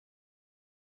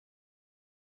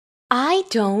I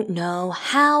don't know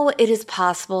how it is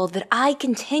possible that I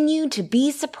continue to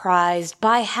be surprised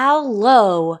by how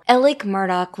low Alec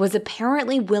Murdaugh was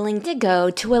apparently willing to go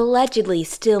to allegedly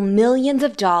steal millions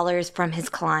of dollars from his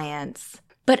clients.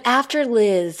 But after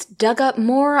Liz dug up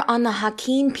more on the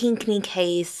Hakeem Pinckney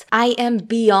case, I am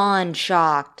beyond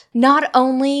shocked. Not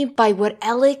only by what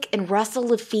Alec and Russell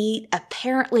Lafitte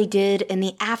apparently did in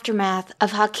the aftermath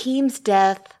of Hakeem's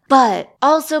death, but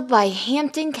also by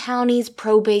Hampton County's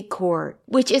probate court,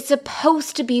 which is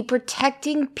supposed to be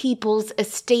protecting people's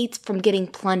estates from getting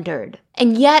plundered.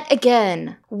 And yet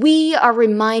again, we are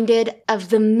reminded of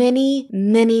the many,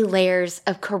 many layers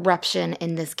of corruption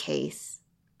in this case.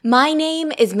 My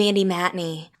name is Mandy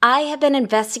Matney. I have been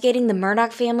investigating the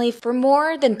Murdaugh family for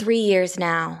more than 3 years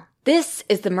now. This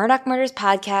is the Murdaugh Murders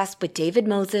Podcast with David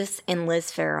Moses and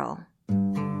Liz Farrell.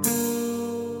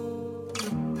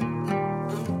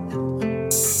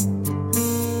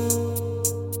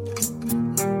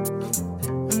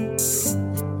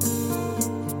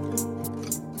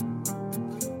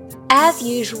 As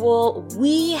usual,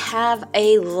 we have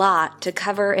a lot to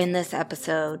cover in this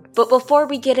episode, but before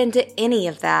we get into any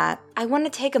of that, I want to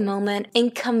take a moment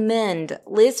and commend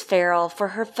Liz Farrell for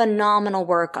her phenomenal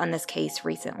work on this case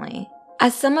recently.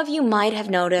 As some of you might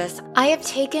have noticed, I have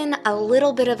taken a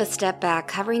little bit of a step back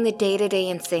covering the day-to-day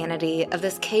insanity of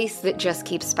this case that just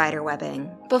keeps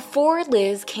spiderwebbing. Before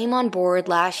Liz came on board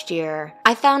last year,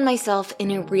 I found myself in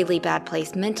a really bad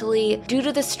place mentally due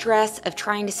to the stress of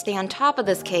trying to stay on top of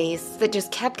this case that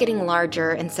just kept getting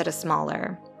larger instead of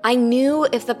smaller. I knew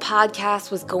if the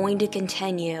podcast was going to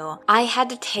continue, I had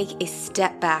to take a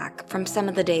step back from some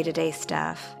of the day-to-day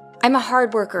stuff. I'm a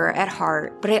hard worker at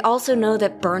heart, but I also know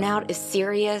that burnout is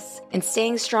serious and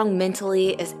staying strong mentally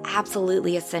is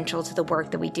absolutely essential to the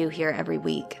work that we do here every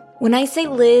week. When I say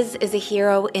Liz is a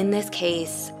hero in this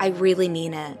case, I really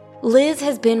mean it. Liz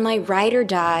has been my ride or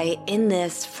die in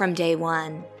this from day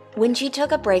one. When she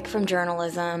took a break from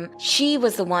journalism, she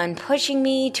was the one pushing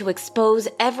me to expose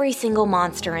every single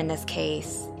monster in this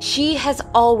case. She has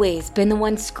always been the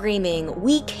one screaming,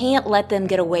 "We can't let them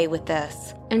get away with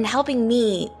this," and helping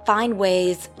me find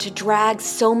ways to drag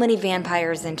so many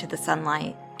vampires into the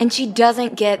sunlight. And she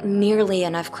doesn't get nearly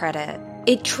enough credit.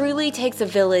 It truly takes a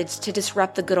village to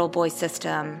disrupt the good old boy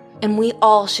system, and we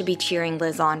all should be cheering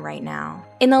Liz on right now.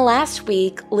 In the last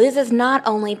week, Liz has not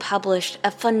only published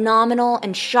a phenomenal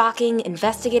and shocking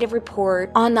investigative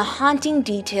report on the haunting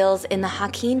details in the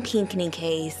Hakeem Pinckney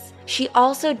case, she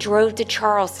also drove to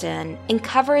Charleston and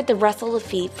covered the Russell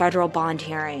Lafitte federal bond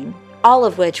hearing, all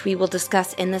of which we will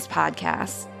discuss in this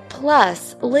podcast.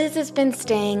 Plus, Liz has been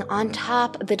staying on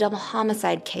top of the double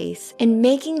homicide case and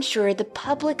making sure the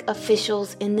public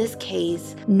officials in this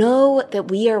case know that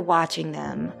we are watching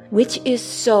them, which is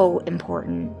so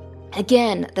important.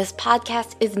 Again, this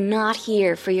podcast is not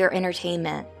here for your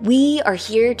entertainment. We are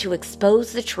here to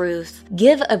expose the truth,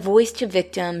 give a voice to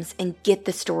victims, and get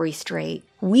the story straight.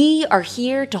 We are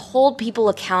here to hold people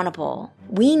accountable.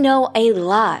 We know a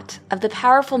lot of the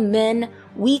powerful men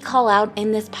we call out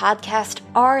in this podcast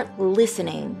are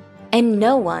listening. And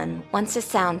no one wants to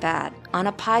sound bad on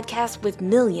a podcast with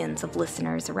millions of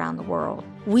listeners around the world.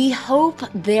 We hope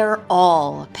they're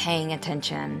all paying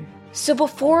attention. So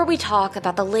before we talk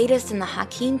about the latest in the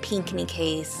Hakeem Pinckney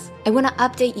case, I want to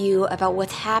update you about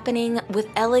what's happening with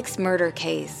Alec's murder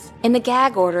case and the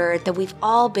gag order that we've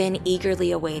all been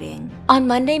eagerly awaiting. On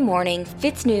Monday morning,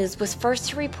 FITSNews was first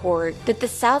to report that the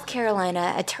South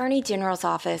Carolina Attorney General's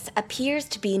office appears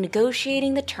to be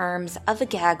negotiating the terms of the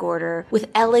gag order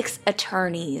with Alec's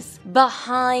attorneys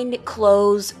behind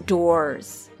closed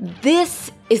doors.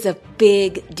 This is a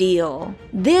big deal.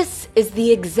 This is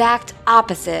the exact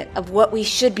opposite of what we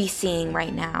should be seeing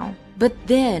right now. But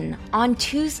then, on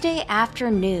Tuesday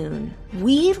afternoon,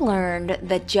 we learned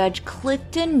that Judge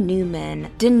Clifton Newman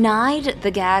denied the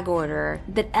gag order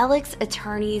that Alec's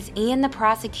attorneys and the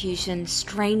prosecution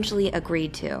strangely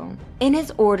agreed to. In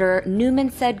his order,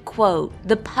 Newman said, quote,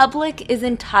 "The public is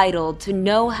entitled to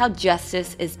know how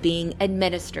justice is being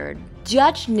administered."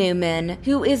 Judge Newman,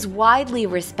 who is widely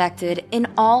respected in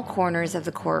all corners of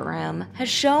the courtroom, has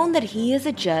shown that he is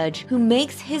a judge who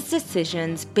makes his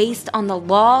decisions based on the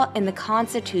law and the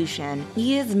Constitution.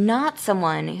 He is not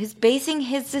someone who's basing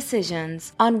his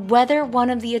decisions on whether one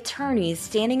of the attorneys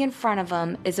standing in front of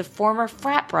him is a former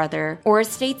frat brother or a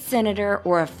state senator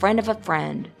or a friend of a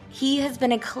friend. He has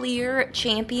been a clear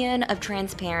champion of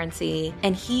transparency,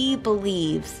 and he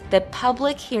believes that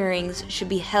public hearings should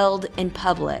be held in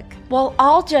public. While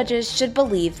all judges should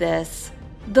believe this,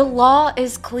 the law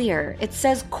is clear. It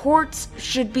says courts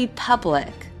should be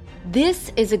public.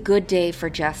 This is a good day for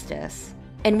justice.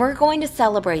 and we're going to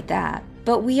celebrate that.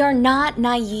 But we are not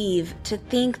naive to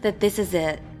think that this is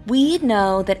it. We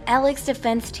know that Alec's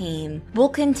defense team will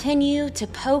continue to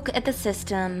poke at the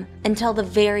system until the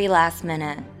very last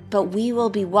minute, but we will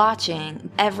be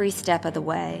watching every step of the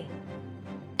way.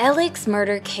 Alec's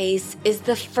murder case is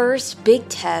the first big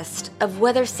test of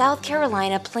whether South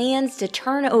Carolina plans to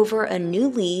turn over a new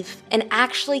leaf and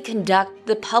actually conduct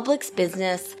the public's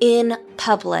business in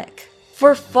public.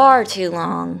 For far too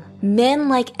long, men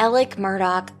like Alec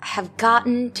Murdaugh have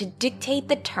gotten to dictate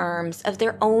the terms of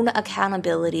their own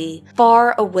accountability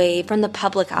far away from the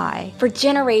public eye. For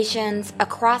generations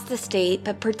across the state,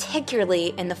 but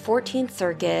particularly in the 14th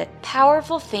Circuit,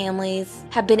 powerful families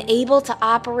have been able to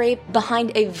operate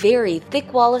behind a very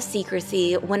thick wall of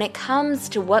secrecy when it comes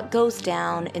to what goes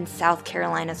down in South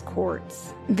Carolina's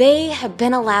courts. They have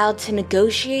been allowed to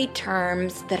negotiate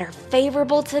terms that are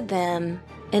favorable to them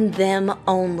and them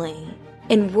only.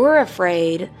 And we're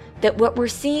afraid that what we're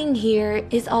seeing here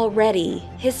is already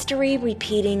history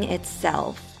repeating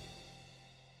itself.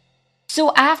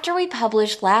 So after we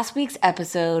published last week's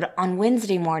episode on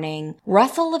Wednesday morning,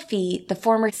 Russell Laffitte, the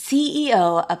former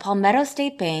CEO of Palmetto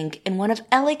State Bank and one of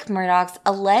Alec Murdaugh's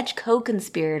alleged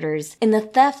co-conspirators in the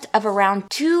theft of around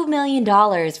 $2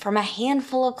 million from a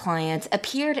handful of clients,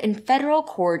 appeared in federal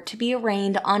court to be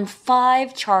arraigned on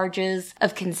 5 charges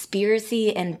of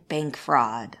conspiracy and bank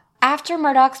fraud. After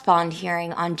Murdaugh's bond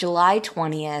hearing on July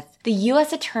 20th, the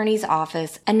U.S. Attorney's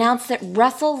Office announced that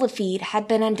Russell Laffitte had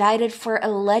been indicted for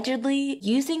allegedly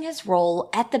using his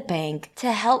role at the bank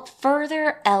to help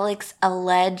further Alec's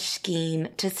alleged scheme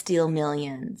to steal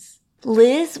millions.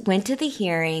 Liz went to the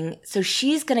hearing, so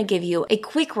she's going to give you a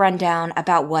quick rundown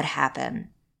about what happened.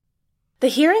 The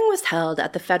hearing was held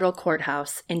at the federal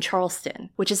courthouse in Charleston,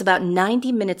 which is about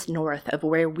 90 minutes north of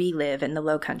where we live in the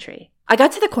Lowcountry. I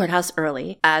got to the courthouse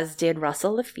early, as did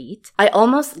Russell Laffitte. I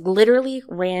almost literally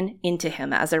ran into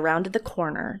him as I rounded the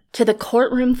corner to the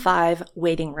courtroom 5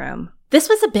 waiting room. This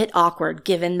was a bit awkward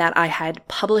given that I had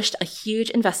published a huge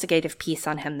investigative piece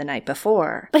on him the night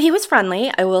before. But he was friendly,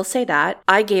 I will say that.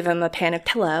 I gave him a panic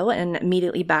pillow and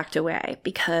immediately backed away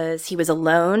because he was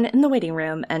alone in the waiting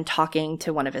room and talking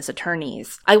to one of his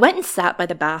attorneys. I went and sat by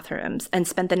the bathrooms and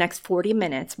spent the next 40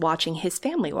 minutes watching his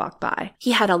family walk by.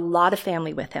 He had a lot of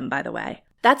family with him, by the way.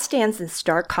 That stands in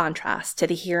stark contrast to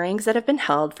the hearings that have been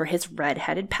held for his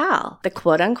red-headed pal, the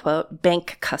quote-unquote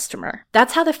bank customer.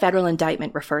 That's how the federal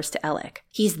indictment refers to Alec.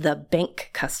 He's the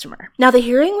bank customer. Now, the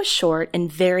hearing was short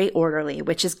and very orderly,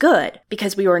 which is good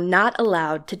because we were not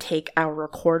allowed to take our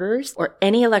recorders or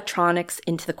any electronics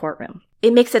into the courtroom.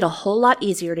 It makes it a whole lot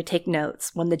easier to take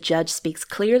notes when the judge speaks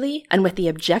clearly and with the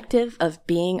objective of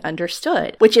being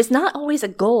understood, which is not always a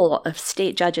goal of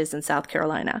state judges in South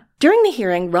Carolina. During the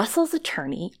hearing, Russell's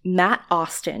attorney, Matt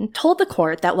Austin, told the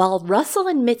court that while Russell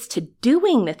admits to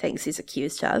doing the things he's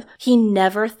accused of, he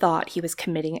never thought he was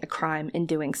committing a crime in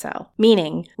doing so.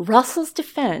 Meaning, Russell's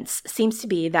defense seems to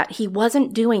be that he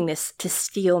wasn't doing this to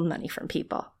steal money from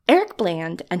people. Eric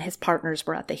Bland and his partners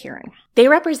were at the hearing. They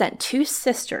represent 2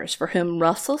 sisters for whom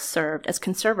Russell served as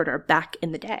conservator back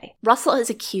in the day. Russell is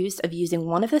accused of using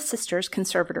one of his sister's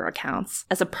conservator accounts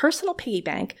as a personal piggy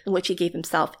bank in which he gave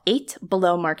himself 8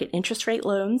 below-market interest rate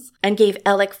loans and gave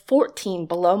Alec 14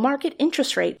 below-market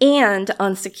interest rate and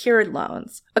unsecured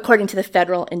loans, according to the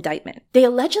federal indictment. They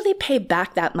allegedly paid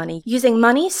back that money using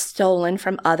money stolen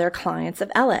from other clients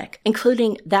of Alec,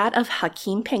 including that of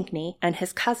Hakeem Pinckney and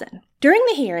his cousin. During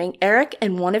the hearing, Eric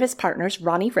and one of his partners,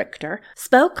 Ronnie Richter,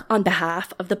 spoke on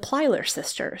behalf of the Plyler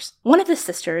sisters. One of the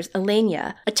sisters,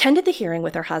 Elenia, attended the hearing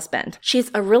with her husband. She's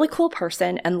a really cool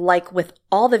person, and like with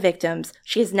all the victims,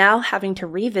 she is now having to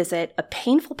revisit a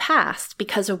painful past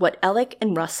because of what Alec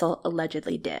and Russell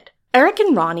allegedly did. Eric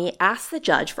and Ronnie asked the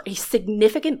judge for a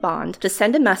significant bond to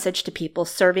send a message to people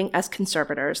serving as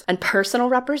conservators and personal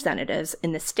representatives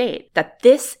in the state that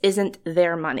this isn't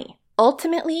their money.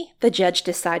 Ultimately, the judge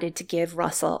decided to give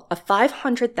Russell a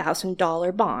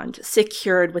 $500,000 bond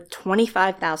secured with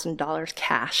 $25,000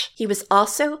 cash. He was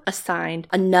also assigned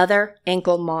another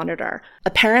ankle monitor.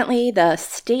 Apparently, the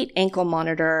state ankle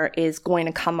monitor is going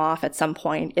to come off at some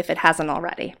point if it hasn't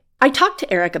already. I talked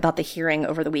to Eric about the hearing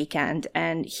over the weekend,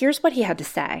 and here's what he had to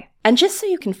say. And just so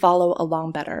you can follow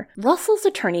along better, Russell's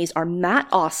attorneys are Matt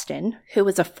Austin, who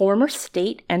was a former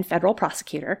state and federal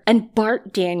prosecutor, and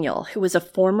Bart Daniel, who was a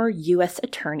former U.S.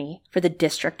 attorney for the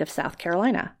District of South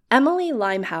Carolina. Emily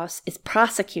Limehouse is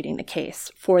prosecuting the case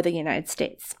for the United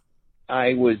States.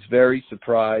 I was very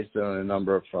surprised on a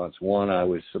number of fronts. One, I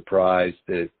was surprised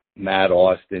that Matt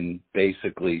Austin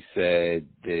basically said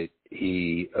that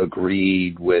he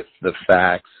agreed with the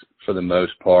facts for the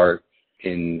most part.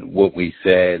 in what we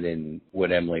said and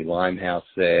what Emily Limehouse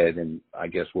said, and I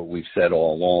guess what we've said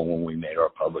all along when we made our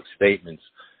public statements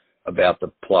about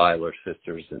the Plyler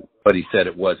sisters. But he said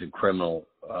it wasn't criminal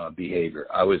behavior.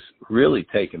 I was really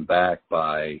taken back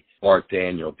by Bart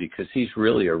Daniel because he's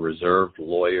really a reserved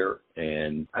lawyer,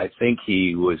 and I think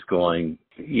he was going,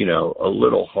 a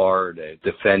little hard at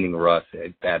defending Russ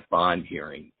at that bond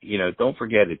hearing. Don't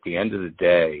forget, at the end of the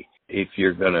day, if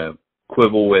you're going to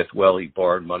quibble with, well, he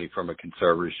borrowed money from a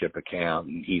conservatorship account,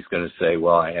 and he's going to say,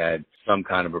 well, I had some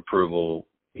kind of approval,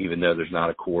 even though there's not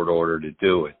a court order to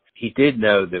do it. He did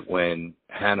know that when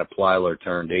Hannah Plyler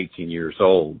turned 18 years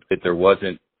old, that there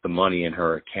wasn't the money in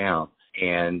her account,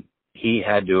 and he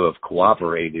had to have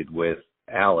cooperated with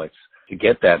Alex to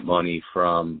get that money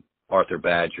from Arthur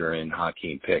Badger and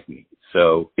Hakeem Pinckney.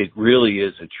 So it really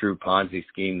is a true Ponzi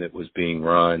scheme that was being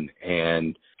run,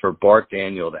 and for Bart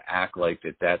Daniel to act like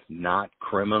that's not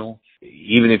criminal,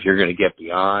 even if you're going to get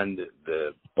beyond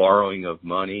the borrowing of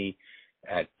money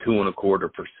at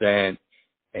 2.25%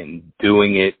 and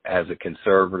doing it as a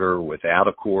conservator without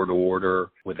a court order,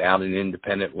 without an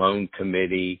independent loan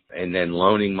committee, and then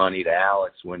loaning money to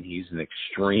Alex when he's an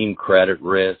extreme credit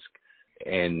risk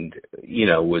and,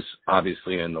 was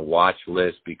obviously on the watch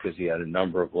list because he had a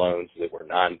number of loans that were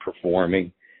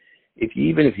non-performing.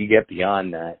 Even if you get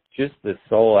beyond that, just the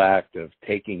sole act of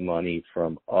taking money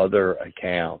from other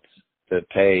accounts to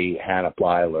pay Hannah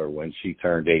Plyler when she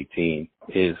turned 18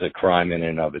 is a crime in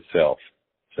and of itself.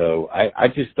 So I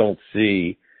just don't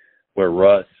see where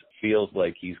Russ feels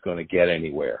like he's going to get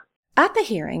anywhere. At the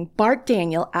hearing, Bart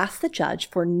Daniel asked the judge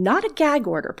for not a gag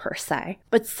order per se,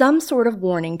 but some sort of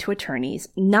warning to attorneys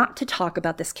not to talk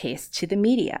about this case to the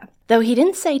media. Though he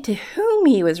didn't say to whom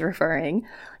he was referring,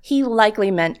 he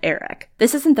likely meant Eric.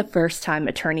 This isn't the first time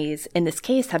attorneys in this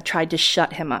case have tried to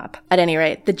shut him up. At any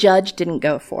rate, the judge didn't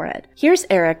go for it. Here's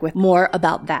Eric with more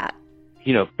about that.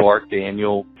 Bart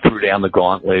Daniel threw down the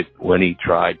gauntlet when he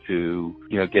tried to,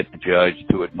 get the judge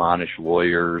to admonish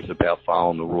lawyers about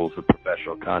following the rules of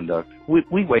professional conduct.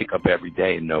 We wake up every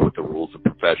day and know what the rules of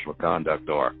professional conduct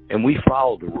are, and we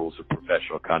follow the rules of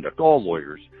professional conduct. All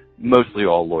lawyers, mostly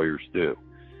all lawyers do.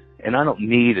 And I don't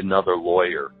need another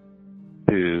lawyer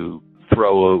to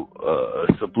throw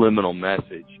a subliminal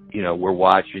message. We're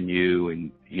watching you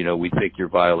and, we think you're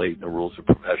violating the rules of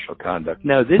professional conduct.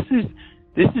 No, this is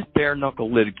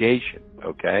bare-knuckle litigation,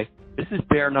 okay? This is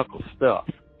bare-knuckle stuff.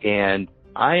 And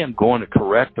I am going to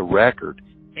correct the record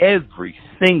every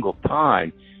single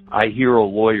time I hear a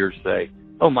lawyer say,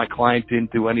 oh, my client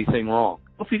didn't do anything wrong.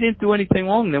 Well, if he didn't do anything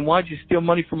wrong, then why'd you steal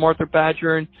money from Arthur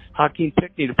Badger and Hakeem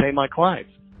Pinckney to pay my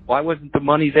clients? Why wasn't the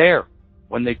money there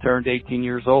when they turned 18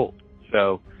 years old?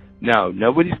 So, no,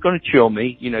 nobody's going to chill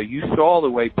me. You saw the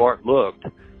way Bart looked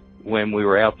when we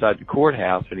were outside the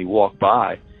courthouse and he walked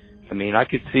by. I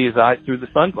could see his eyes through the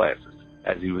sunglasses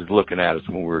as he was looking at us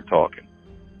when we were talking.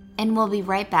 And we'll be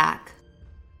right back.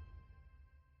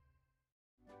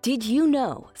 Did you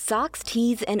know socks,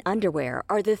 tees, and underwear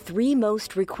are the 3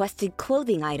 most requested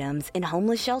clothing items in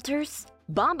homeless shelters?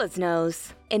 Bombas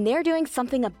knows, and they're doing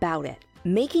something about it.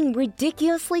 Making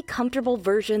ridiculously comfortable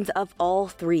versions of all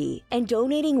 3 and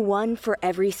donating 1 for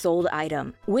every sold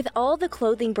item. With all the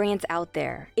clothing brands out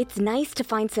there, it's nice to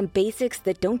find some basics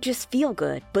that don't just feel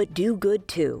good, but do good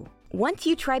too. Once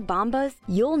you try Bombas,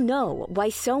 you'll know why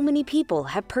so many people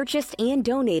have purchased and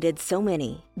donated so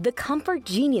many. The comfort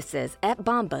geniuses at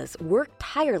Bombas work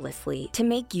tirelessly to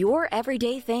make your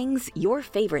everyday things your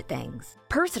favorite things.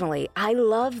 Personally, I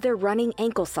love their running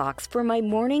ankle socks for my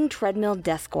morning treadmill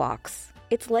desk walks.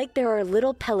 It's like there are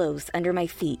little pillows under my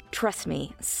feet. Trust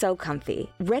me, so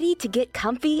comfy. Ready to get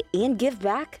comfy and give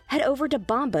back? Head over to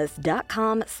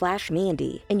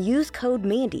bombas.com/Mandy and use code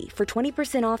Mandy for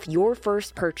 20% off your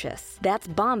first purchase. That's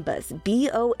Bombas,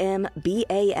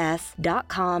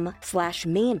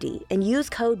 BOMBAS.com/Mandy and use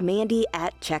code Mandy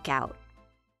at checkout.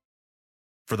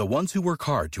 For the ones who work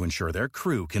hard to ensure their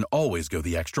crew can always go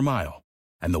the extra mile,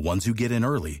 and the ones who get in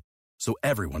early so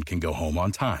everyone can go home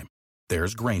on time,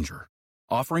 there's Grainger,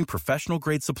 offering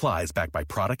professional-grade supplies backed by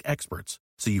product experts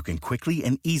so you can quickly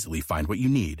and easily find what you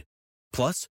need.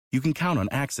 Plus, you can count on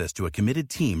access to a committed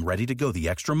team ready to go the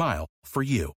extra mile for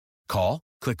you. Call,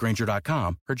 click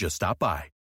Grainger.com, or just stop by.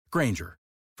 Grainger,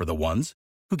 for the ones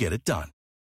who get it done.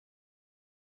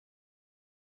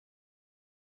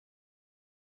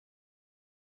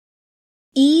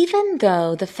 Even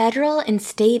though the federal and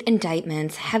state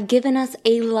indictments have given us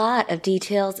a lot of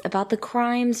details about the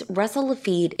crimes Russell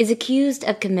Laffitte is accused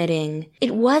of committing,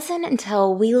 it wasn't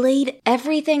until we laid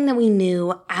everything that we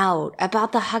knew out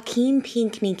about the Hakeem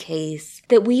Pinckney case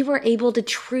that we were able to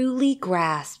truly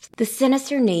grasp the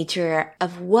sinister nature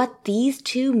of what these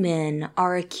two men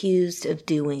are accused of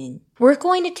doing. We're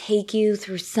going to take you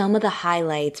through some of the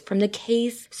highlights from the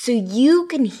case so you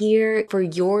can hear for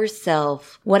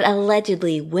yourself what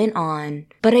allegedly went on,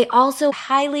 but I also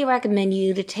highly recommend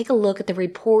you to take a look at the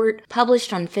report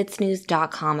published on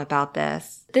fitsnews.com about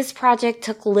this. This project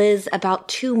took Liz about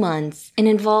 2 months and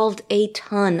involved a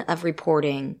ton of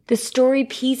reporting. The story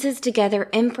pieces together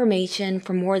information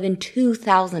from more than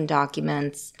 2,000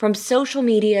 documents, from social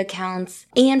media accounts,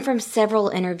 and from several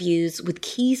interviews with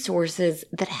key sources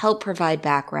that help provide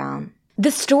background.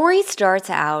 The story starts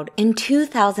out in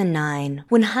 2009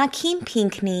 when Hakeem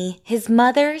Pinckney, his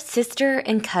mother, sister,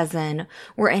 and cousin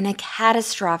were in a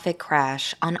catastrophic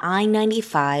crash on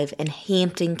I-95 in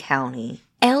Hampton County.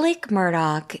 Alec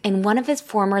Murdoch and one of his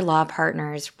former law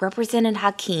partners represented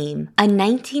Hakeem, a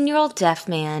 19-year-old deaf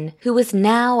man who was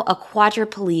now a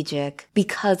quadriplegic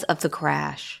because of the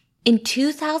crash. In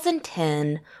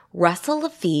 2010, Russell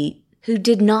Laffitte, who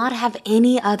did not have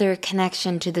any other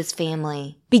connection to this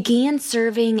family, began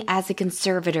serving as a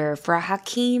conservator for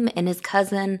Hakeem and his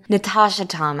cousin Natasha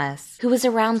Thomas, who was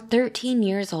around 13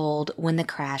 years old when the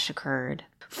crash occurred.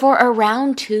 For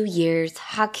around 2 years,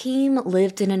 Hakeem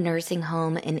lived in a nursing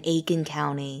home in Aiken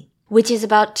County, which is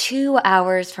about 2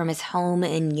 hours from his home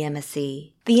in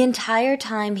Yemassee. The entire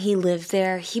time he lived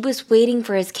there, he was waiting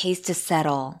for his case to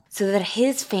settle so that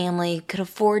his family could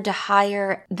afford to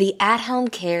hire the at-home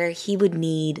care he would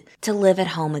need to live at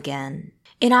home again.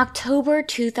 In October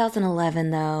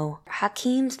 2011, though,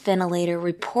 Hakeem's ventilator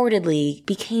reportedly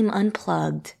became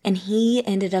unplugged, and he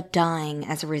ended up dying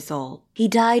as a result. He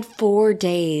died 4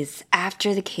 days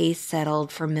after the case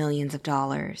settled for millions of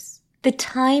dollars. The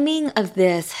timing of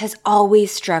this has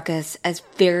always struck us as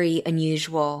very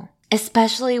unusual,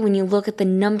 especially when you look at the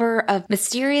number of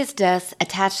mysterious deaths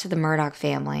attached to the Murdoch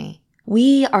family.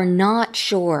 We are not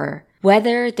sure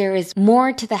whether there is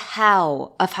more to the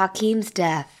how of Hakeem's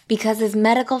death because his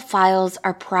medical files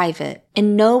are private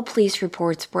and no police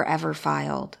reports were ever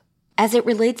filed. As it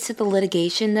relates to the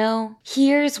litigation, though,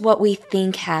 here's what we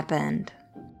think happened.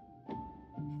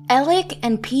 Alec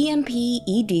and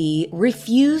PMP-ED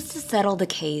refused to settle the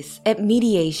case at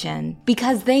mediation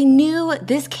because they knew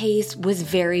this case was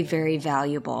very, very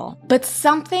valuable. But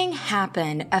something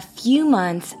happened a few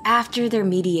months after their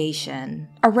mediation,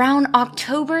 around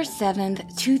October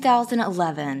 7th,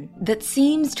 2011, that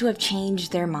seems to have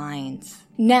changed their minds.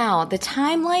 Now, the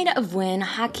timeline of when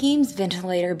Hakeem's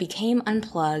ventilator became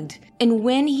unplugged and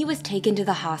when he was taken to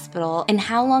the hospital and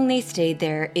how long they stayed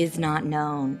there is not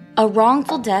known. A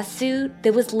wrongful death suit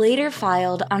that was later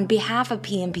filed on behalf of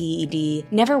PMP-ED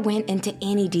never went into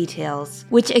any details,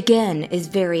 which again is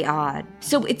very odd.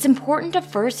 So it's important to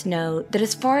first note that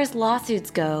as far as lawsuits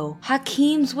go,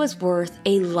 Hakeem's was worth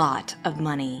a lot of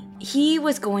money. He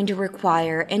was going to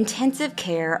require intensive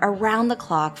care around the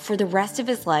clock for the rest of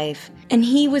his life, and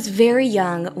he was very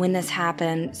young when this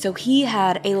happened, so he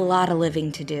had a lot of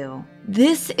living to do.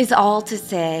 This is all to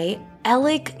say,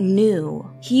 Alec knew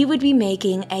he would be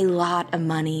making a lot of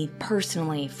money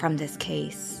personally from this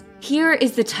case. Here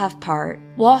is the tough part.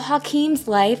 While Hakeem's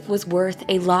life was worth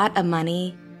a lot of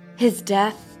money, his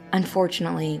death,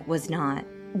 unfortunately, was not.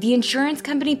 The insurance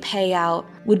company payout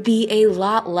would be a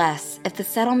lot less if the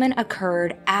settlement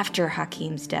occurred after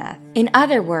Hakeem's death. In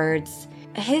other words,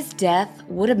 his death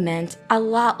would have meant a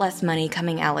lot less money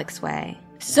coming Alec's way.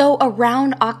 So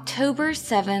around October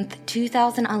 7th,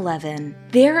 2011,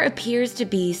 there appears to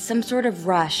be some sort of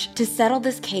rush to settle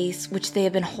this case which they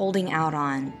have been holding out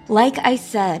on. Like I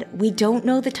said, we don't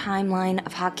know the timeline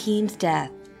of Hakeem's death,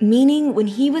 meaning when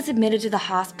he was admitted to the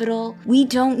hospital, we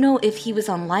don't know if he was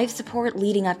on life support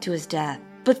leading up to his death.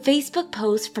 But Facebook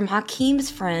posts from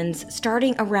Hakeem's friends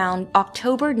starting around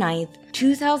October 9th,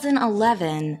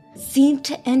 2011 seemed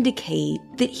to indicate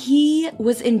that he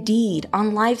was indeed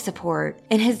on life support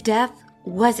and his death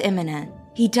was imminent.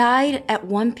 He died at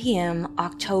 1 p.m.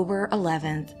 October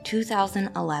 11th,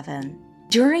 2011.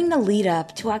 During the lead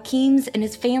up to Hakeem's and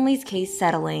his family's case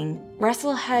settling,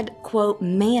 Russell had, quote,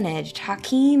 managed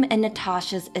Hakeem and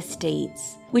Natasha's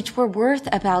estates, which were worth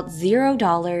about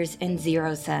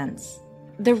 $0.00.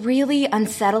 The really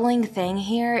unsettling thing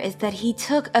here is that he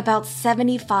took about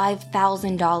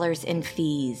 $75,000 in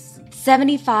fees.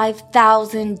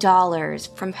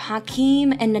 $75,000 from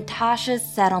Hakeem and Natasha's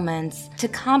settlements to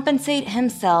compensate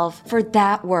himself for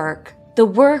that work. the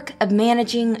work of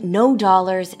managing no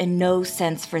dollars and no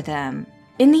cents for them.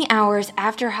 In the hours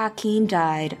after Hakeem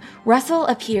died, Russell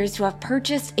appears to have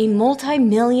purchased a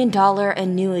multi-million-dollar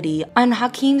annuity on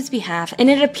Hakeem's behalf, and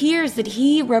it appears that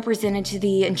he represented to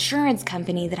the insurance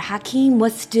company that Hakeem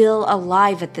was still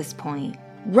alive at this point.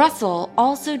 Russell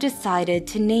also decided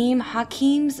to name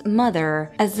Hakeem's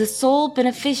mother as the sole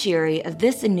beneficiary of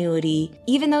this annuity,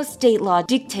 even though state law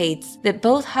dictates that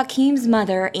both Hakeem's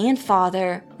mother and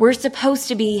father were supposed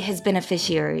to be his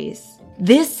beneficiaries.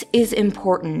 This is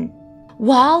important.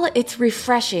 While it's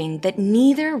refreshing that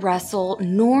neither Russell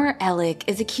nor Alec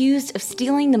is accused of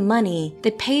stealing the money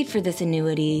that paid for this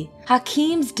annuity,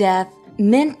 Hakeem's death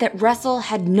meant that Russell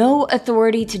had no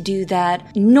authority to do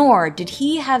that, nor did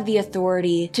he have the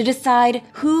authority to decide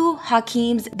who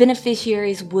Hakeem's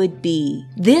beneficiaries would be.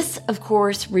 This, of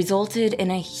course, resulted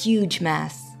in a huge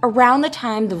mess. Around the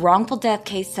time the wrongful death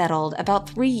case settled, about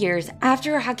 3 years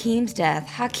after Hakeem's death,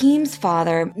 Hakeem's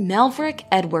father, Melverick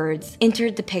Edwards,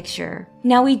 entered the picture.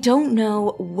 Now, we don't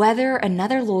know whether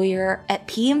another lawyer at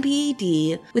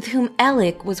PMPED with whom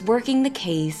Alec was working the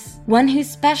case, one who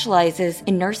specializes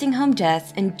in nursing home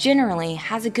deaths and generally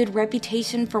has a good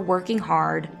reputation for working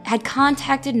hard, had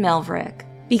contacted Melverick.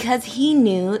 Because he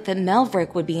knew that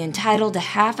Melverick would be entitled to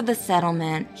half of the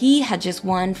settlement he had just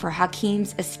won for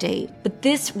Hakeem's estate. But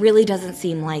this really doesn't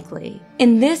seem likely.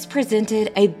 And this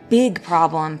presented a big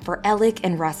problem for Alec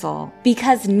and Russell,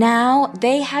 because now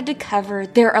they had to cover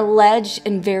their alleged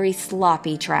and very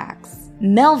sloppy tracks.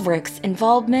 Melverick's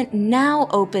involvement now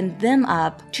opened them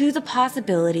up to the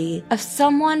possibility of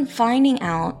someone finding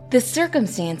out the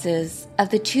circumstances of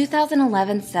the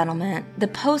 2011 settlement, the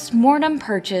post-mortem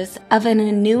purchase of an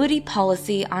annuity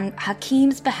policy on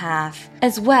Hakeem's behalf,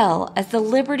 as well as the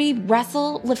liberty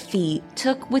Russell Lafitte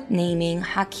took with naming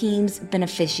Hakeem's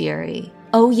beneficiary.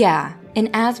 Oh yeah, and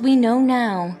as we know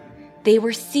now, they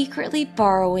were secretly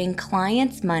borrowing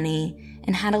clients' money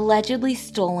and had allegedly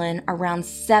stolen around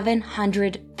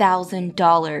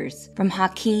 $700,000 from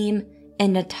Hakeem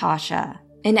and Natasha.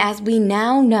 And as we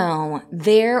now know,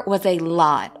 there was a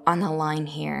lot on the line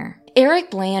here. Eric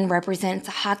Bland represents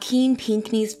Hakeem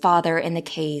Pinckney's father in the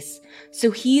case, so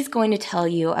he's going to tell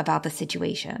you about the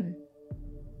situation.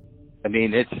 I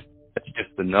mean, it's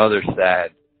just another sad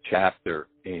chapter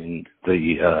in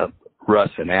the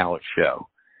Russ and Alex show.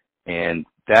 And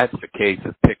that's the case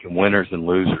of picking winners and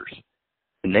losers.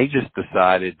 And they just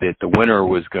decided that the winner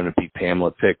was going to be Pamela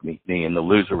Pinckney and the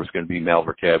loser was going to be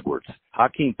Melverick Edwards.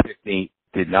 Hakeem Pinckney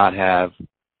did not have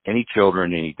any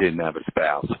children and he didn't have a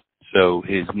spouse. So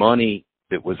his money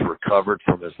that was recovered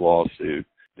from his lawsuit,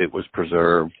 that was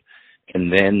preserved,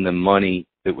 and then the money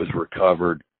that was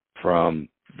recovered from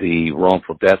the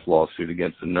wrongful death lawsuit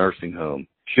against the nursing home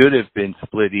should have been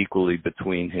split equally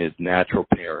between his natural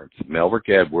parents, Melverick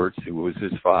Edwards, who was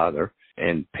his father,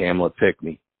 and Pamela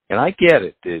Pinckney. And I get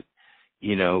it that,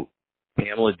 you know,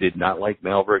 Pamela did not like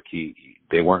Melverick.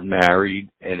 They weren't married,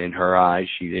 and in her eyes,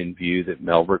 she didn't view that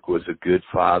Melverick was a good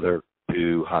father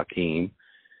to Hakeem.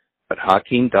 But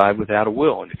Hakeem died without a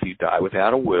will, and if you die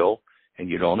without a will and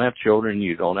you don't have children,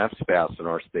 you don't have a spouse in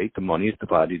our state, the money is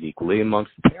divided equally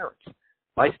amongst the parents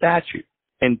by statute.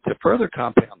 And to further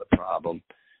compound the problem,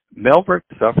 Melverick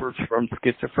suffers from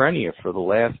schizophrenia for the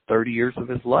last 30 years of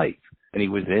his life. And he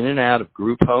was in and out of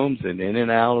group homes and in and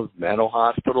out of mental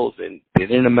hospitals and been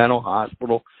in a mental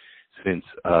hospital since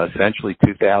essentially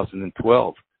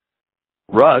 2012.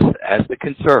 Russ, as the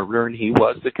conservator, and he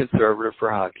was the conservator for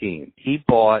Hakeem, he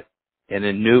bought an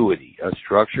annuity, a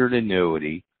structured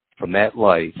annuity from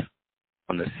MetLife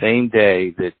on the same day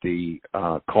that the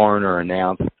coroner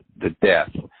announced the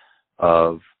death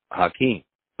of Hakeem.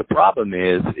 The problem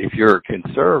is, if you're a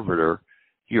conservator,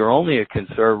 you're only a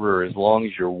conservator as long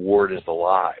as your ward is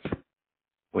alive.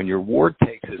 When your ward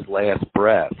takes his last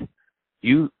breath,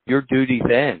 your duties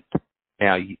end.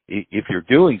 Now, if you're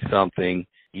doing something,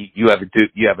 you have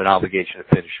an obligation to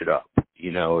finish it up.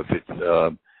 You know, if it's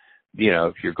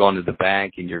if you're going to the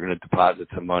bank and you're going to deposit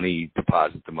some money, you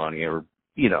deposit the money, or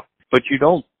but you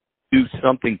don't do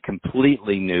something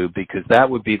completely new, because that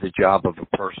would be the job of a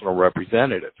personal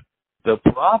representative. The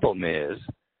problem is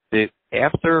that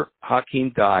after Hakeem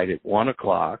died at 1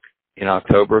 o'clock in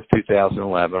October of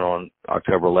 2011, on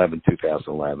October 11,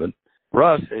 2011,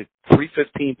 Russ at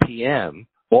 3:15 p.m.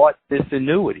 bought this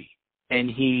annuity, and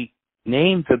he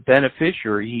named the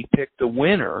beneficiary. He picked the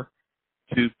winner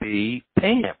to be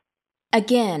Pam.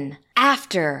 Again,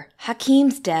 after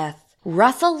Hakeem's death,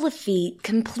 Russell Lafitte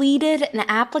completed an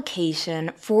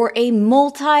application for a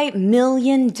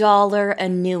multi-million-dollar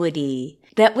annuity.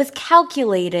 that was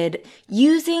calculated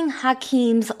using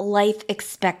Hakeem's life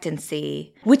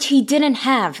expectancy, which he didn't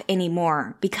have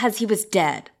anymore because he was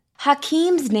dead.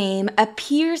 Hakeem's name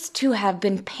appears to have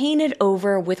been painted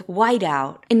over with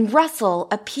whiteout, and Russell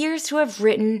appears to have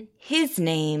written his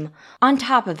name on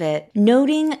top of it,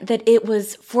 noting that it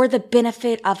was for the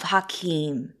benefit of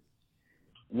Hakeem.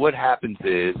 What happens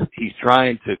is he's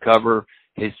trying to cover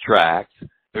his tracks.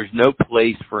 There's no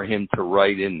place for him to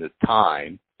write in the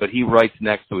time, but he writes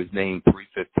next to his name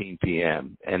 3:15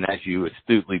 p.m. And as you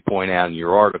astutely point out in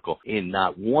your article, in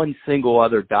not one single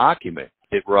other document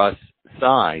that Russ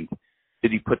signed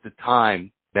did he put the time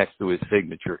next to his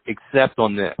signature, except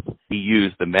on this. He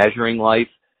used the measuring life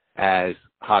as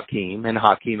Hakeem, and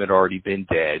Hakeem had already been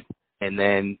dead. And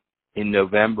then in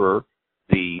November,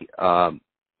 the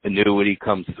annuity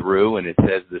comes through, and it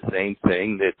says the same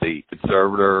thing, that the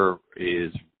conservator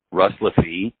is Russ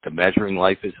Lafitte, the measuring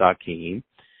life is Hakeem,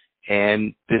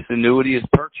 and this annuity is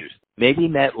purchased. Maybe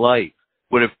MetLife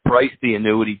would have priced the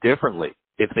annuity differently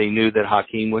if they knew that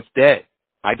Hakeem was dead.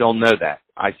 I don't know that.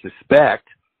 I suspect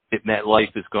that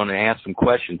MetLife is going to ask some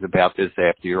questions about this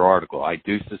after your article. I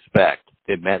do suspect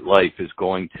that MetLife is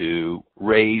going to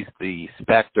raise the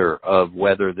specter of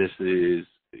whether this is,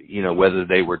 whether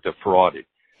they were defrauded.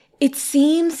 It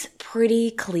seems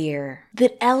pretty clear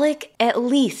that Alec at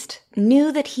least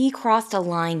knew that he crossed a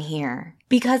line here,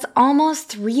 because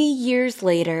almost 3 years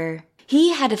later,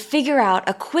 he had to figure out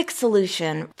a quick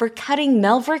solution for cutting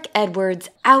Melverick Edwards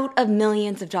out of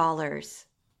millions of dollars.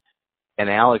 And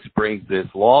Alex brings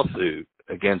this lawsuit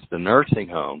against the nursing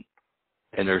home,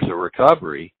 and there's a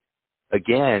recovery.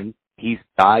 Again, he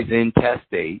dies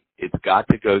intestate. It's got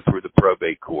to go through the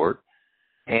probate court.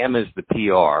 Pam is the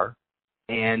PR,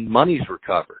 and money's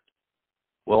recovered.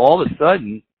 Well, all of a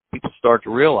sudden, people start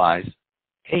to realize,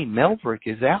 hey, Melverick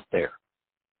is out there.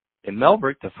 And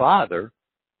Melverick, the father,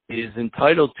 is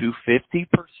entitled to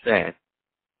 50%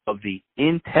 of the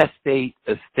intestate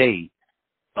estate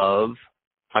of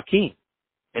Hakeem.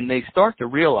 And they start to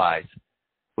realize,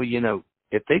 well,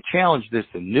 if they challenge this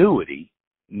annuity,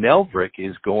 Melverick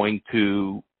is going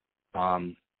to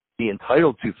be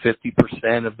entitled to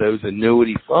 50% of those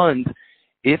annuity funds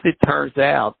if it turns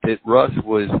out that Russ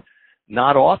was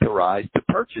not authorized to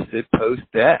purchase it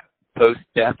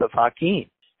post-death of Hakeem.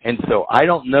 And so I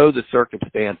don't know the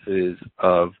circumstances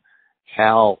of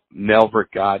how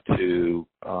Melverick got to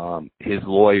his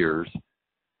lawyers,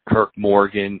 Kirk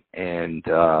Morgan and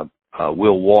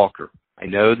Will Walker. I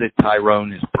know that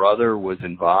Tyrone, his brother, was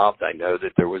involved. I know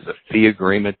that there was a fee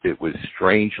agreement that was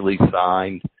strangely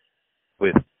signed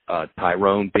with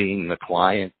Tyrone being the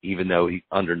client, even though he,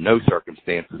 under no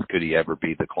circumstances could he ever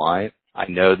be the client. I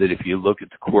know that if you look at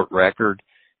the court record,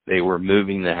 they were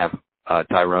moving to have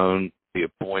Tyrone be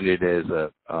appointed as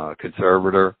a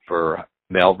conservator for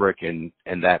Melverick, and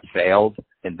that failed.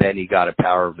 And then he got a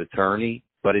power of attorney.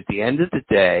 But at the end of the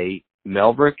day,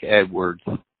 Melverick Edwards,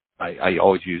 I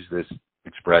always use this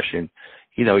expression,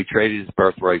 he traded his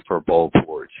birthright for a bowl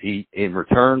porridge. He, in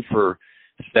return for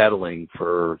settling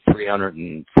for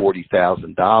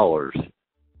 $340,000.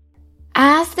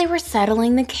 As they were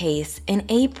settling the case in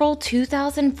April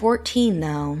 2014,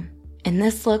 though, and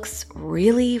this looks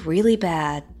really, really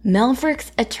bad,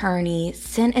 Melverick's attorney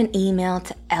sent an email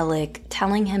to Alec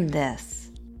telling him this.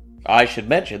 I should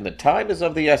mention that time is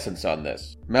of the essence on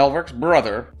this. Melverick's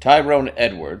brother, Tyrone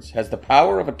Edwards, has the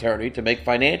power of attorney to make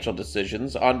financial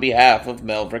decisions on behalf of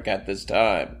Melverick at this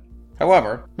time.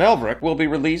 However, Melverick will be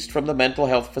released from the mental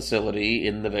health facility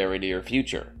in the very near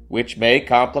future, which may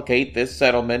complicate this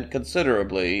settlement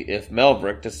considerably if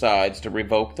Melverick decides to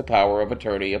revoke the power of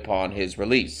attorney upon his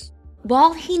release.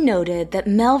 While he noted that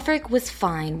Melverick was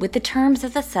fine with the terms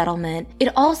of the settlement,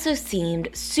 it also seemed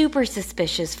super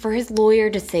suspicious for his lawyer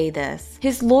to say this.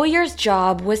 His lawyer's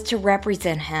job was to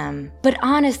represent him, but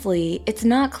honestly, it's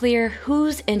not clear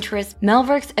whose interest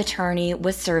Melverick's attorney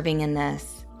was serving in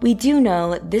this. We do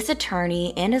know this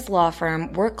attorney and his law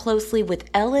firm worked closely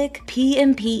with Alec,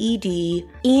 PMPED,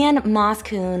 and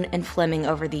Moscoon and Fleming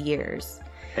over the years.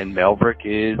 And Melverick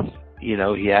is, he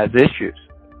has issues.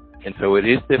 And so it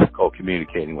is difficult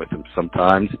communicating with him.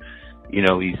 Sometimes,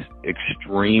 he's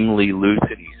extremely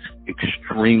lucid. He's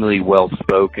extremely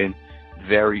well-spoken,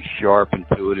 very sharp,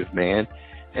 intuitive man.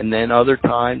 And then other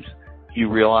times you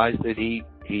realize that he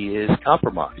is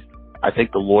compromised. I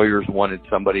think the lawyers wanted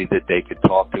somebody that they could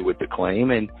talk to with the claim.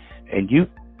 And you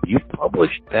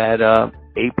published that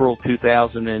April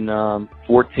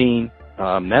 2014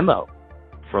 memo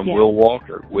from Will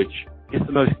Walker, which is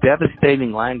the most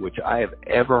devastating language I have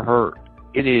ever heard.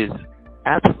 It is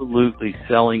absolutely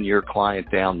selling your client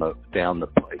down the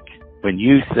pike. When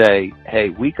you say, hey,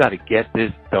 we got to get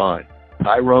this done.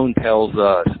 Tyrone tells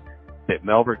us that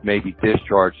Melverick may be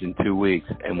discharged in 2 weeks,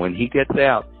 and when he gets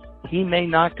out, he may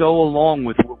not go along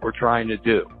with what we're trying to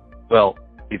do. Well,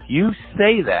 if you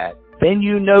say that, then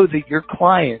you know that your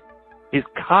client is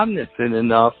cognizant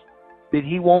enough that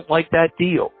he won't like that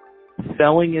deal,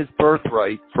 selling his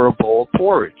birthright for a bowl of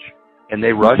porridge. And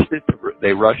they rushed it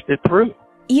through.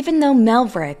 Even though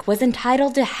Melverick was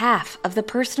entitled to half of the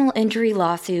personal injury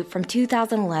lawsuit from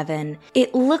 2011,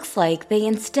 it looks like they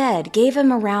instead gave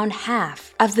him around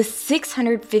half of the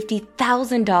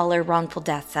 $650,000 wrongful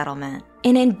death settlement.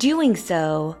 And in doing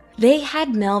so, they had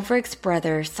Melverick's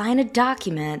brother sign a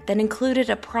document that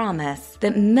included a promise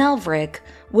that Melverick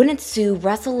wouldn't sue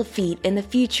Russell Lafitte in the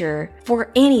future for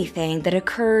anything that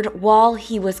occurred while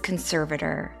he was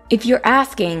conservator. If you're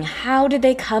asking how did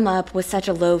they come up with such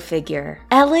a low figure,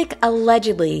 Alec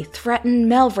allegedly threatened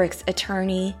Melverick's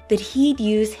attorney that he'd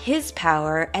use his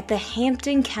power at the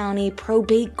Hampton County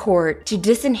Probate Court to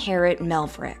disinherit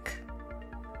Melverick.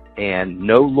 And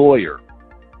no lawyer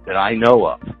that I know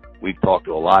of, we've talked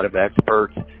to a lot of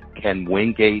experts. Ken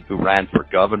Wingate, who ran for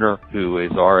governor, who is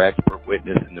our expert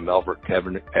witness in the Melverick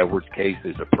Edwards case,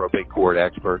 is a probate court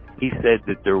expert. He said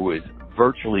that there was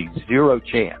virtually zero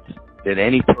chance that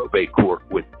any probate court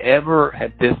would ever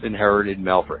have disinherited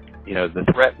Melverick. You know, the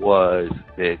threat was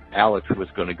that Alex was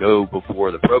going to go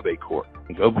before the probate court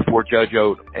and go before Judge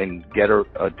Odom and get a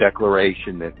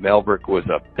declaration that Melverick was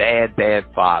a bad, bad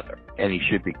father and he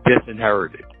should be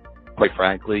disinherited. Quite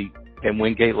frankly, Ken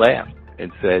Wingate laughed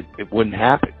and said it wouldn't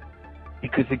happen.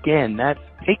 Because again, that's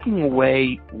taking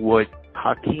away what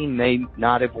Hakeem may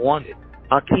not have wanted.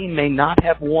 Hakeem may not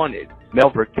have wanted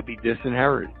Melverick to be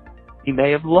disinherited. He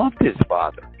may have loved his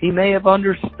father. He may have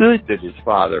understood that his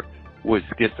father was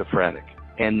schizophrenic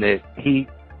and that he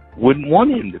wouldn't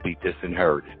want him to be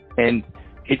disinherited. And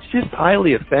it's just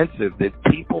highly offensive that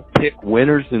people pick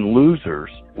winners and losers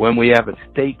when we have a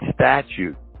state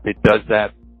statute that does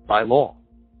that by law.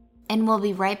 And we'll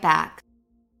be right back.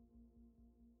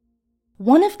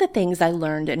 One of the things I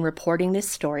learned in reporting this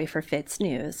story for Fitz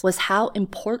News was how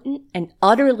important and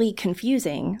utterly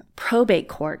confusing probate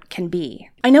court can be.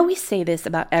 I know we say this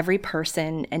about every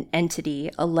person and entity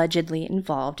allegedly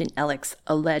involved in Alec's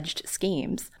alleged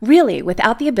schemes. Really,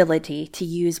 without the ability to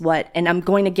use what, and I'm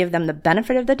going to give them the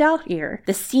benefit of the doubt here,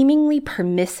 the seemingly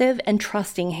permissive and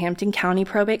trusting Hampton County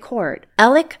Probate Court,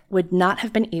 Alec would not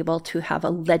have been able to have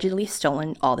allegedly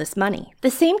stolen all this money. The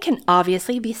same can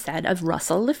obviously be said of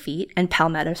Russell Lafitte and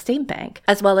Palmetto State Bank,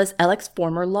 as well as Alec's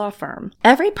former law firm.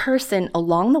 Every person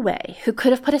along the way who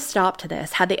could have put a stop to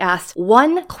this had they asked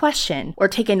one question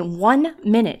or taken 1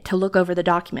 minute to look over the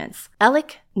documents.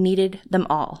 Alec needed them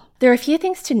all. There are a few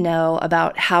things to know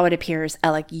about how it appears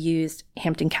Alec used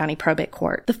Hampton County Probate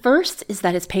Court. The first is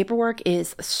that his paperwork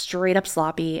is straight up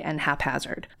sloppy and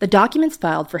haphazard. The documents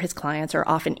filed for his clients are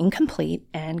often incomplete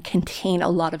and contain a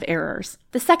lot of errors.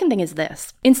 The second thing is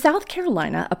this. In South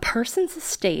Carolina, a person's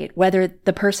estate, whether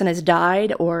the person has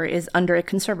died or is under a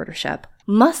conservatorship,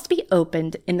 must be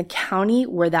opened in the county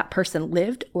where that person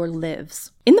lived or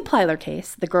lives. In the Plyler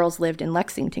case, the girls lived in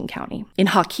Lexington County. In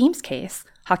Hakeem's case,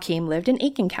 Hakeem lived in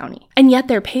Aiken County, and yet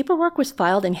their paperwork was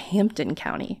filed in Hampton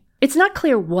County. It's not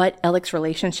clear what Alec's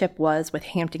relationship was with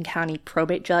Hampton County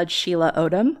probate judge Sheila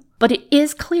Odom, but it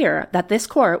is clear that this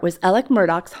court was Alec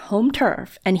Murdaugh's home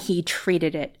turf, and he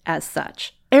treated it as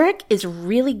such. Eric is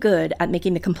really good at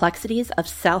making the complexities of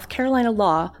South Carolina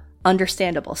law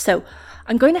understandable, so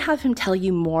I'm going to have him tell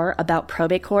you more about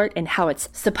probate court and how it's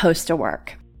supposed to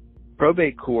work.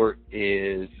 Probate court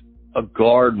is a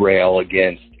guardrail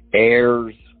against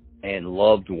heirs and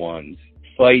loved ones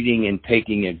fighting and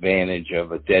taking advantage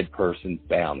of a dead person's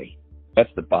bounty. That's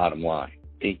the bottom line.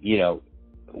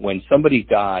 When somebody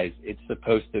dies, it's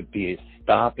supposed to be a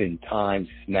stop-in-time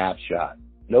snapshot.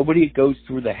 Nobody goes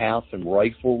through the house and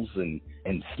rifles and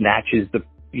snatches the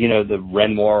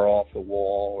Renoir off the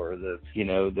wall or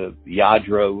the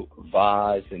Yadro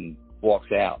vase and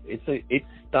walks out. It's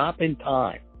stop in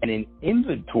time. And an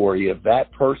inventory of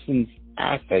that person's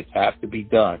assets have to be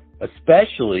done,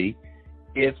 especially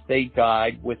if they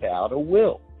died without a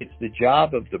will. It's the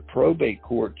job of the probate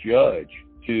court judge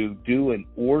to do an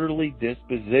orderly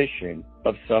disposition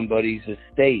of somebody's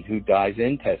estate who dies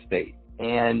intestate.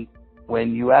 And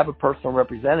when you have a personal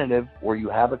representative or you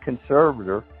have a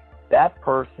conservator, that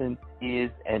person is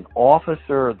an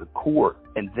officer of the court,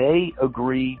 and they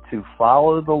agree to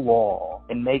follow the law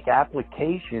and make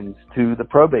applications to the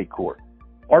probate court.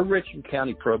 Our Richmond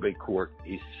County Probate Court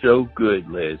is so good,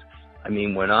 Liz. I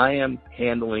mean, when I am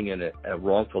handling a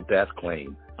wrongful death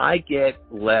claim, I get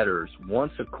letters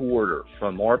once a quarter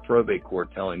from our probate court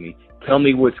telling me, tell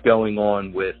me what's going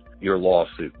on with your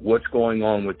lawsuit. What's going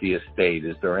on with the estate?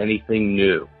 Is there anything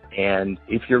new? And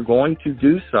if you're going to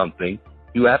do something,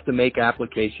 you have to make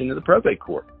application to the probate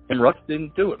court. And Russ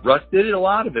didn't do it. Russ did a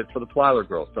lot of it for the Plyler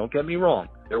girls. Don't get me wrong.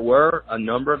 There were a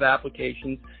number of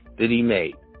applications that he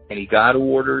made. And he got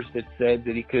orders that said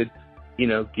that he could,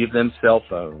 give them cell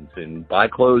phones and buy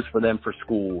clothes for them for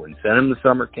school and send them to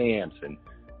summer camps and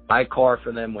buy a car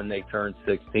for them when they turned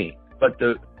 16. But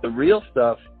the real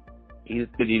stuff that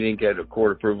he didn't get a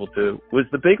court approval to was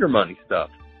the bigger money stuff.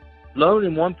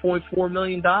 Loaning $1.4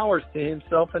 million to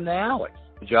himself and to Alex.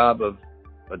 The job of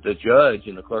the judge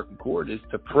and the clerk of court is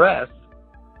to press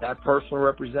that personal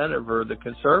representative or the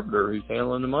conservator who's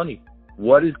handling the money.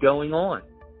 What is going on?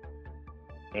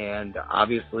 And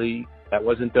obviously that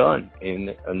wasn't done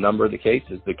in a number of the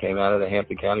cases that came out of the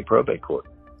Hampton County Probate Court.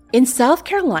 In South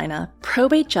Carolina,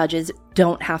 probate judges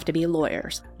don't have to be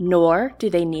lawyers, nor do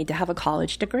they need to have a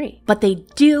college degree. But they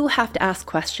do have to ask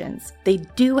questions. They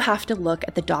do have to look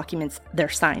at the documents they're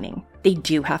signing. They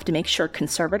do have to make sure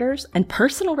conservators and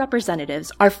personal representatives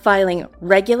are filing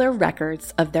regular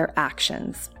records of their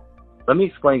actions. Let me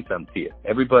explain something to you.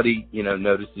 Everybody,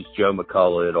 notices Joe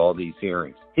McCullough at all these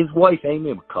hearings. His wife,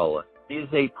 Amy McCullough, is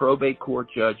a probate court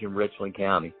judge in Richland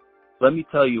County. Let me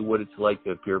tell you what it's like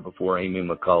to appear before Amy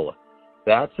McCullough.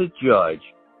 That's a judge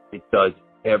that does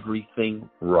everything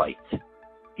right.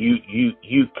 You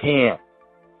can't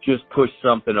just push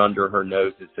something under her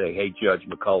nose and say, hey, Judge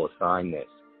McCullough, sign this.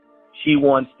 She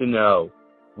wants to know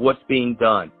what's being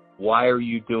done. Why are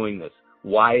you doing this?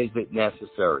 Why is it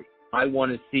necessary? I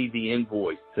want to see the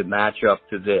invoice to match up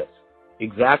to this.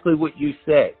 Exactly what you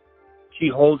said. She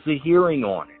holds the hearing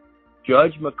on it.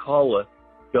 Judge McCullough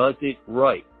does it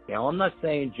right. Now, I'm not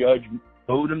saying Judge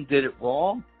Odom did it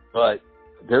wrong, but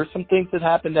there's some things that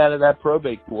happened out of that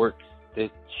probate court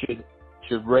that should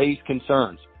raise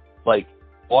concerns, like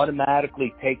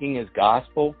automatically taking as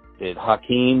gospel that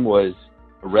Hakeem was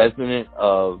a resident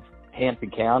of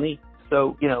Hampton County.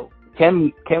 So,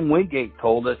 Ken Wingate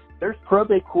told us there's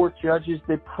probate court judges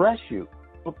that press you.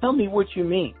 Well, tell me what you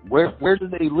mean. Where do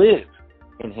they live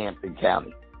in Hampton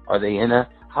County? Are they in a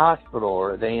hospital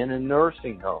or are they in a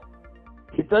nursing home?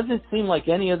 It doesn't seem like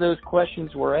any of those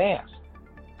questions were asked.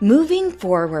 Moving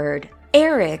forward,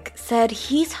 Eric said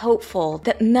he's hopeful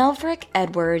that Melverick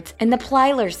Edwards and the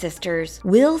Plyler sisters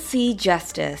will see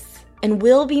justice and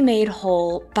will be made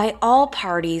whole by all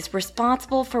parties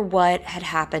responsible for what had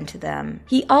happened to them.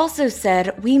 He also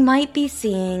said we might be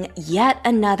seeing yet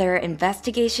another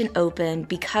investigation open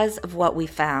because of what we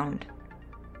found.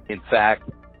 In fact,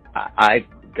 I've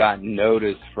gotten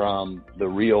notice from the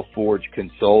Real Forge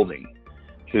Consulting,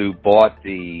 who bought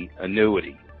the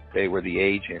annuity. They were the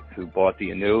agent who bought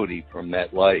the annuity from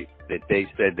MetLife, that they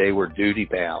said they were duty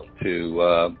bound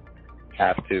to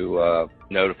have to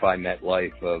notify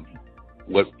MetLife of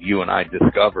what you and I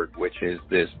discovered, which is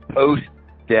this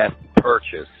post-death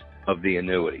purchase of the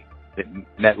annuity. That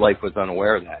MetLife was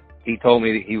unaware of that. He told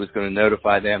me that he was going to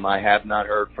notify them. I have not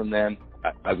heard from them.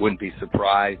 I wouldn't be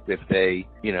surprised if they,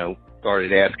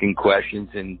 started asking questions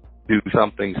and do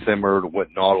something similar to what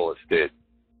Nautilus did.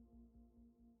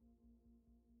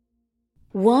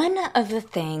 One of the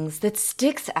things that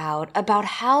sticks out about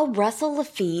how Russell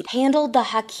Laffitte handled the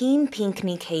Hakeem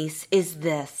Pinckney case is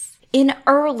this. In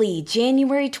early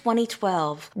January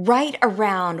 2012, right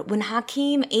around when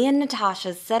Hakeem and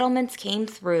Natasha's settlements came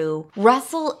through,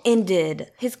 Russell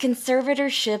ended his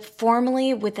conservatorship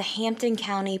formally with the Hampton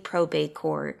County Probate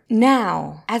Court.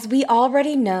 Now, as we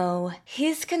already know,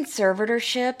 his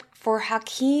conservatorship for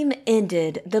Hakeem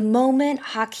ended the moment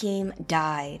Hakeem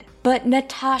died. But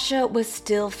Natasha was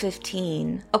still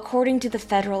 15, according to the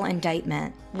federal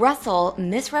indictment. Russell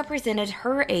misrepresented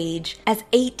her age as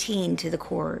 18 to the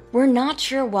court. We're not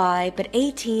sure why, but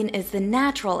 18 is the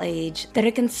natural age that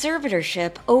a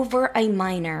conservatorship over a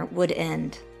minor would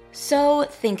end. So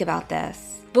think about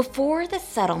this. Before the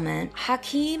settlement,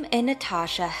 Hakeem and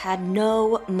Natasha had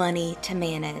no money to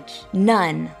manage.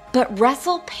 None. But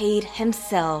Russell paid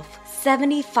himself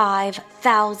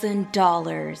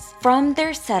 $75,000 from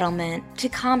their settlement to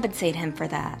compensate him for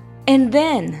that. And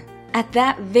then, at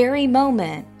that very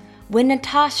moment, when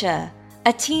Natasha,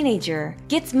 a teenager,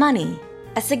 gets money,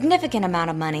 a significant amount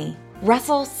of money,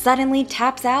 Russell suddenly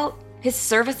taps out. His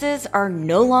services are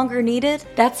no longer needed.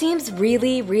 That seems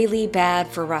really, really bad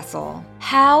for Russell.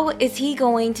 How is he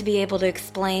going to be able to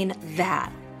explain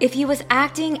that? If he was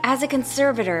acting as a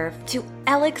conservator to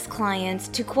Alec's clients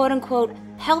to quote-unquote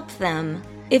help them,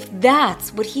 If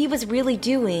that's what he was really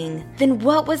doing, then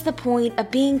what was the point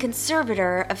of being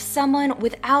conservator of someone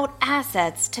without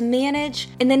assets to manage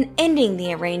and then ending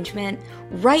the arrangement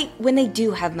right when they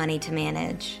do have money to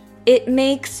manage? It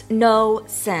makes no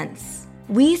sense.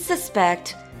 We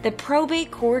suspect that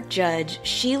probate court judge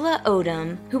Sheila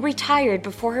Odom, who retired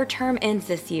before her term ends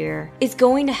this year, is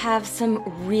going to have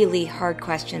some really hard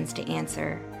questions to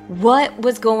answer. What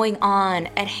was going on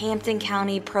at Hampton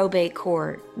County Probate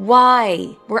Court?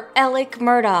 Why were Alec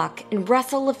Murdaugh and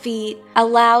Russell Laffitte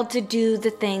allowed to do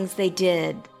the things they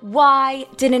did? Why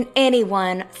didn't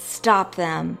anyone stop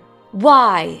them?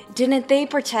 Why didn't they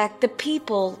protect the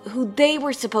people who they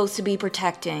were supposed to be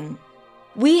protecting?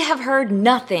 We have heard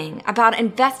nothing about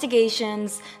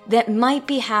investigations that might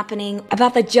be happening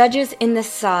about the judges in this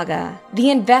saga, the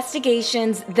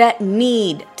investigations that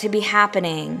need to be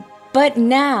happening. But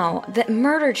now that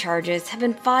murder charges have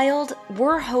been filed,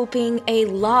 we're hoping a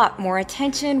lot more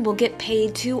attention will get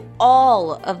paid to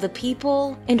all of the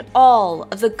people and all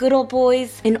of the good old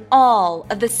boys and all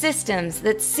of the systems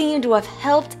that seem to have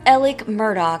helped Alec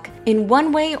Murdaugh in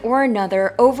one way or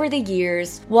another over the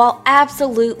years, while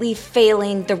absolutely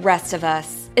failing the rest of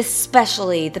us,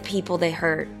 especially the people they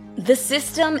hurt. The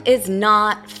system is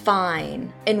not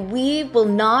fine, and we will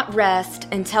not rest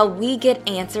until we get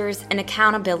answers and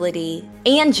accountability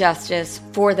and justice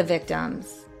for the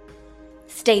victims.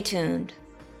 Stay tuned.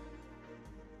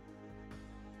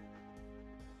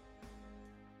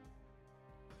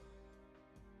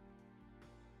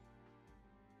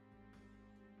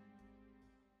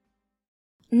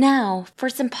 Now, for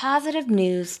some positive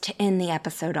news to end the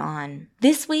episode on.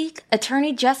 This week,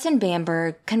 attorney Justin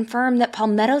Bamberg confirmed that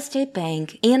Palmetto State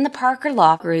Bank and the Parker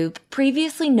Law Group,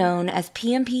 previously known as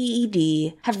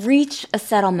PMPED, have reached a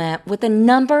settlement with a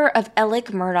number of Alec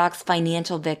Murdaugh's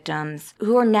financial victims,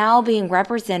 who are now being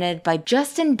represented by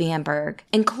Justin Bamberg,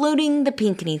 including the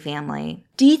Pinckney family.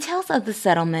 Details of the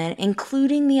settlement,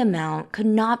 including the amount, could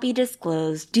not be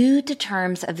disclosed due to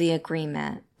terms of the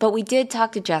agreement. But we did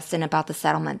talk to Justin about the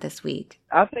settlement this week.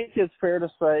 I think it's fair to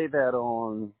say that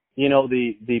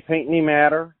the Pinckney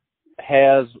matter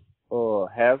has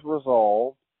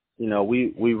resolved.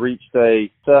 We reached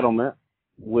a settlement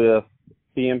with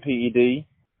PMPED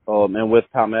and with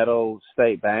Palmetto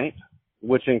State Bank,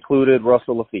 which included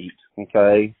Russell Laffitte.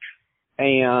 Okay,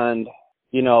 and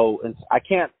I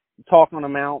can't talk on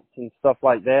amounts and stuff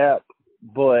like that,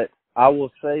 but I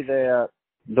will say that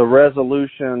the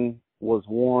resolution was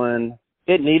one,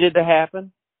 it needed to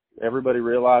happen. Everybody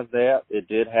realized that. It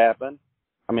did happen.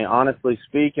 I mean, honestly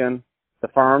speaking, the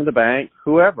firm, the bank,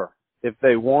 whoever, if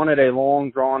they wanted a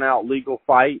long, drawn-out legal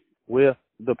fight with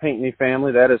the Pinckney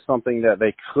family, that is something that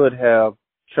they could have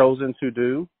chosen to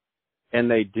do, and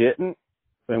they didn't.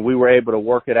 And we were able to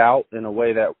work it out in a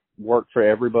way that worked for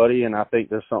everybody, and I think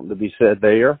there's something to be said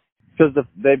there, because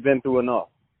they've been through enough.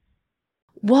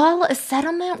 While a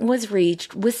settlement was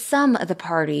reached with some of the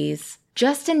parties,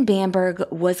 Justin Bamberg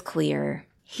was clear.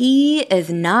 He is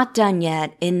not done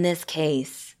yet in this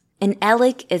case, and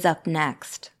Alec is up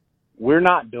next. We're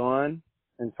not done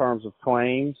in terms of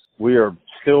claims. We are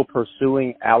still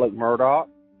pursuing Alec Murdaugh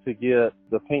to get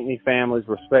the Pinckney family's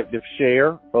respective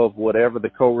share of whatever the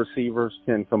co-receivers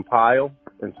can compile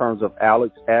in terms of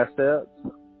Alec's assets.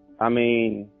 I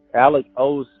mean, Alec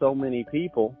owes so many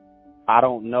people. I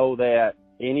don't know that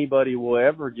anybody will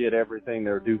ever get everything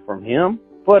they're due from him.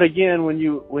 But again, when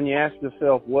you ask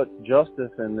yourself what's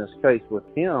justice in this case with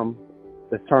him,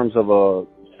 in terms of a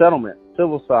settlement,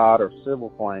 civil side or civil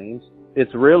claims,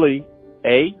 it's really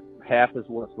half is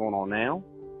what's going on now.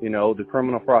 The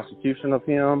criminal prosecution of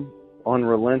him,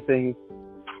 unrelenting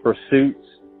pursuits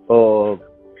of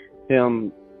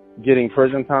him getting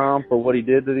prison time for what he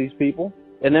did to these people.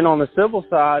 And then on the civil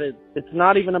side, it's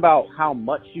not even about how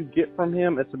much you get from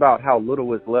him. It's about how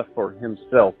little is left for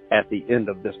himself at the end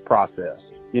of this process.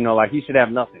 He should have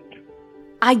nothing.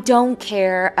 I don't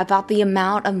care about the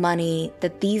amount of money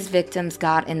that these victims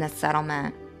got in this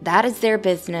settlement. That is their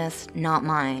business, not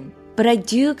mine. But I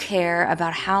do care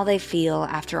about how they feel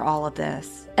after all of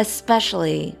this,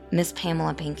 especially Miss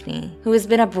Pamela Pinckney, who has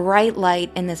been a bright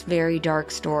light in this very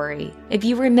dark story. If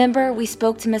you remember, we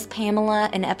spoke to Miss Pamela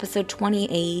in episode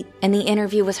 28, and the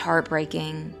interview was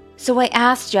heartbreaking. So I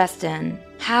asked Justin,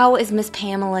 how is Miss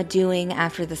Pamela doing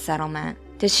after the settlement?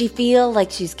 Does she feel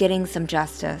like she's getting some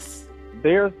justice?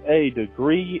 There's a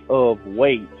degree of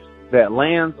weight that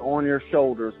lands on your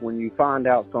shoulders when you find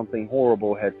out something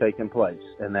horrible had taken place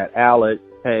and that Alec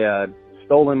had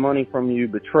stolen money from you,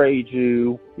 betrayed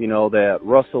you, that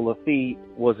Russell Laffitte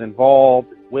was involved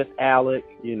with Alec,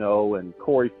 and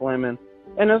Corey Fleming.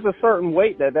 And there's a certain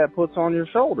weight that puts on your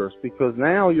shoulders, because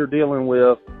now you're dealing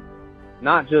with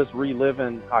not just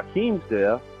reliving Hakeem's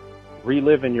death,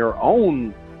 reliving your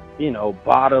own,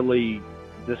 bodily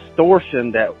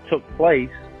distortion that took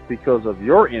place because of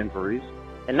your injuries.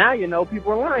 And now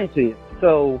people are lying to you.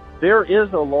 So there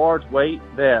is a large weight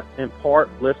that in part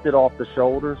lifted off the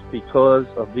shoulders because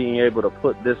of being able to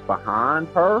put this behind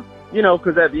her.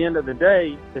 Because at the end of the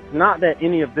day, it's not that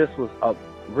any of this was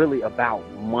really about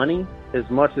money as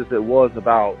much as it was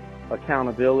about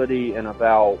accountability and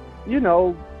about,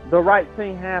 the right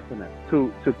thing happening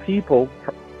to people,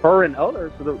 her and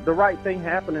others, the right thing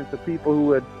happening to people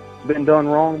who had been done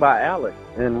wrong by Alex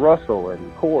and Russell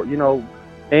and Court,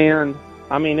 and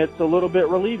I mean, it's a little bit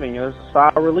relieving. There's a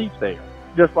sigh of relief there.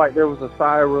 Just like there was a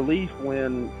sigh of relief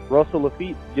when Russell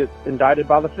Lafitte gets indicted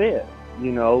by the Fed.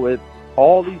 It's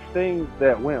all these things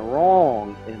that went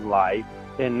wrong in life.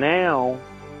 And now,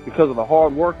 because of the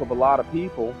hard work of a lot of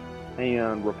people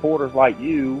and reporters like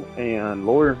you and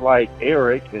lawyers like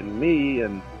Eric and me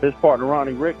and his partner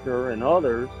Ronnie Richter and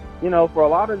others, for a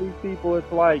lot of these people,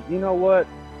 it's like, you know what?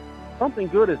 Something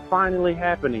good is finally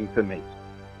happening to me.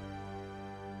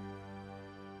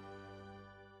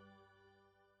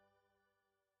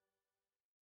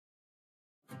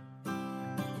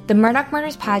 The Murdaugh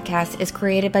Murders podcast is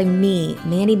created by me,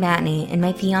 Mandy Matney, and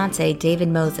my fiance, David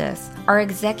Moses. Our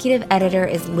executive editor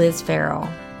is Liz Farrell.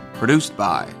 Produced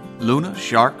by Luna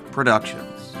Shark Productions.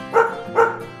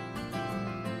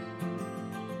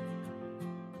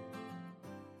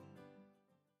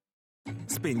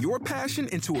 Spin your passion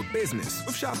into a business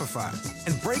with Shopify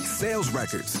and break sales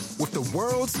records with the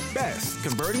world's best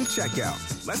converting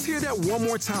checkout. Let's hear that one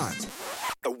more time.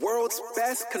 The world's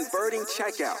best converting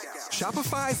checkout.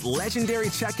 Shopify's legendary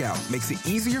checkout makes it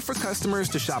easier for customers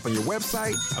to shop on your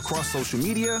website, across social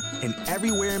media, and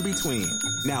everywhere in between.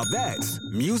 Now that's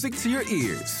music to your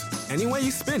ears. Any way you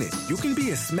spin it, you can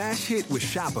be a smash hit with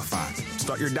Shopify.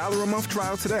 Start your $1 a month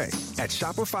trial today at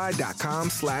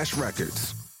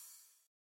shopify.com/records.